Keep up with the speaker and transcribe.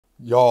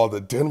Y'all, the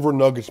Denver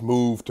Nuggets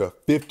moved to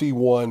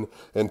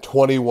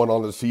 51-21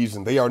 on the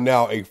season. They are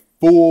now a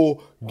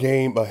full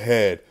game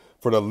ahead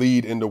for the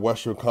lead in the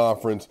Western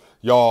Conference.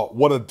 Y'all,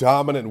 what a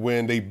dominant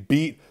win. They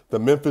beat the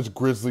Memphis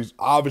Grizzlies,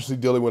 obviously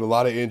dealing with a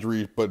lot of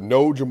injuries, but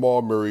no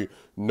Jamal Murray,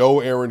 no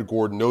Aaron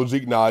Gordon, no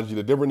Zeke Naji.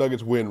 The Denver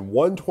Nuggets win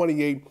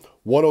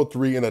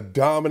 128-103 in a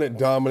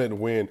dominant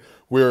win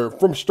where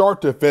from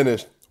start to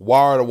finish,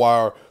 wire to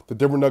wire, the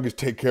Denver Nuggets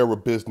take care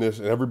of business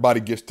and everybody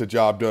gets the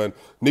job done.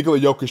 Nikola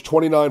Jokic,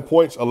 29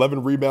 points,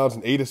 11 rebounds,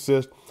 and 8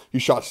 assists. He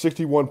shot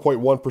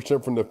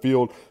 61.1% from the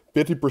field,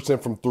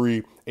 50% from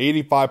three,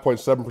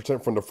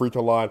 85.7% from the free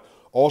throw line.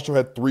 Also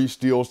had 3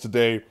 steals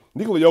today.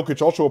 Nikola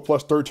Jokic also a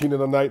plus 13 in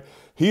the night.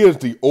 He is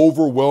the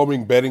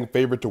overwhelming betting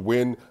favorite to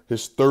win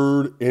his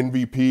 3rd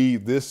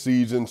MVP this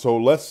season. So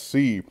let's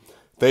see.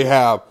 They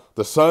have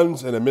the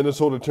Suns and the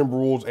Minnesota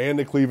Timberwolves and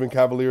the Cleveland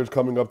Cavaliers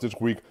coming up this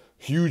week.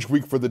 Huge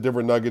week for the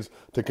Denver Nuggets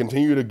to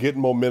continue to get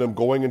momentum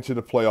going into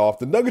the playoffs.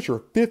 The Nuggets are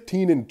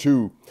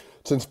 15-2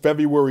 since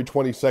February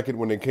 22nd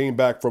when they came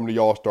back from the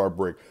All-Star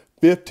break.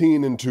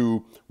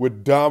 15-2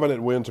 with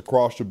dominant wins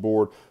across the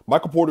board.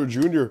 Michael Porter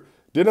Jr.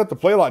 didn't have to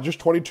play a lot, just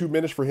 22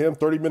 minutes for him,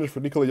 30 minutes for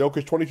Nikola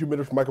Jokic, 22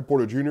 minutes for Michael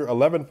Porter Jr.,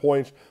 11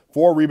 points,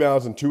 4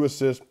 rebounds, and 2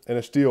 assists, and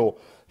a steal.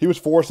 He was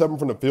 4-7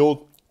 from the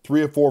field,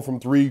 3 of 4 from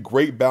 3.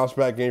 Great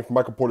bounce-back game for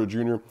Michael Porter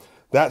Jr.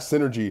 That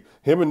synergy,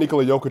 him and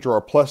Nikola Jokic are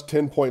a plus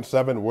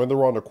 10.7 when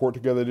they're on the court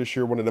together this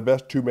year, one of the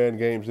best 2-man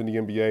games in the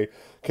NBA.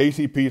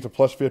 KCP is a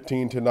plus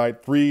 15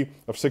 tonight, 3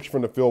 of 6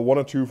 from the field, 1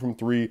 of 2 from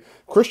 3.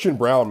 Christian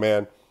Braun,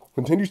 man,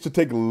 continues to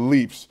take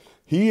leaps.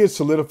 He is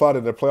solidified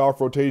in the playoff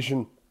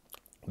rotation.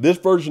 This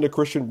version of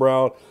Christian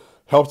Braun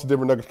helps the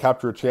Denver Nuggets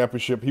capture a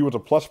championship. He was a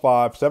plus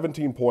 5,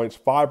 17 points,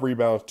 5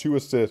 rebounds, 2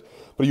 assists,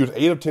 but he was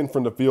 8 of 10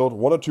 from the field,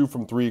 1 of 2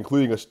 from 3,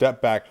 including a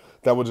step back.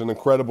 That was an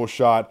incredible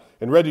shot.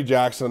 And Reggie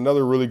Jackson,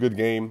 another really good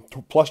game,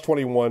 plus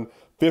 21,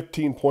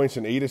 15 points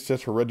and 8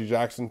 assists for Reggie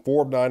Jackson,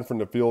 4 of 9 from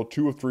the field,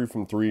 2 of 3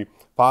 from 3,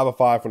 5 of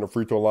 5 from the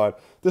free throw line.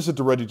 This is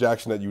the Reggie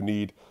Jackson that you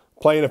need.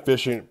 Playing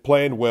efficient,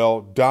 playing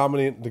well,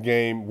 dominant the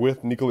game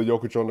with Nikola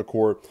Jokic on the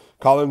court.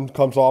 Colin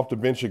comes off the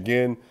bench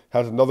again,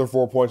 has another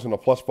 4 points and a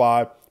plus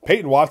 5.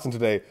 Peyton Watson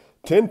today,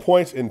 10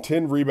 points and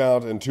 10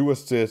 rebounds and 2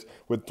 assists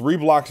with 3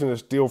 blocks and a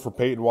steal for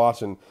Peyton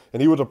Watson.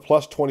 And he was a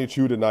plus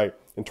 22 tonight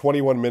in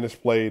 21 minutes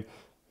played.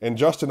 And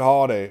Justin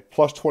Holiday,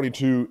 plus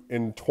 22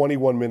 in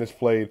 21 minutes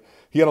played.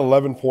 He had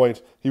 11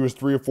 points. He was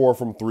 3 of 4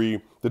 from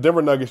 3. The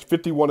Denver Nuggets,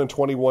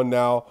 51-21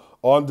 now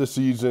on the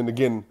season.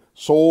 Again,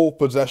 sole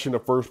possession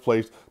of first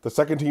place. The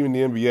second team in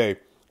the NBA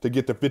to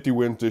get the 50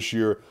 wins this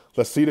year.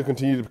 Let's see to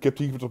continue to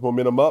keep the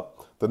momentum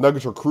up. The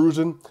Nuggets are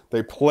cruising.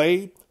 They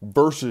play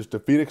versus the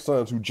Phoenix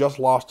Suns, who just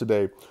lost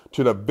today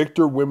to the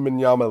Victor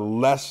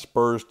Wembanyama-less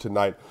Spurs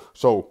tonight.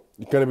 So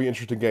it's going to be an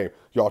interesting game.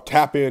 Y'all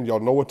tap in. Y'all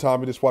know what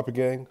time it is, Swiper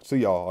Gang. See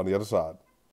y'all on the other side.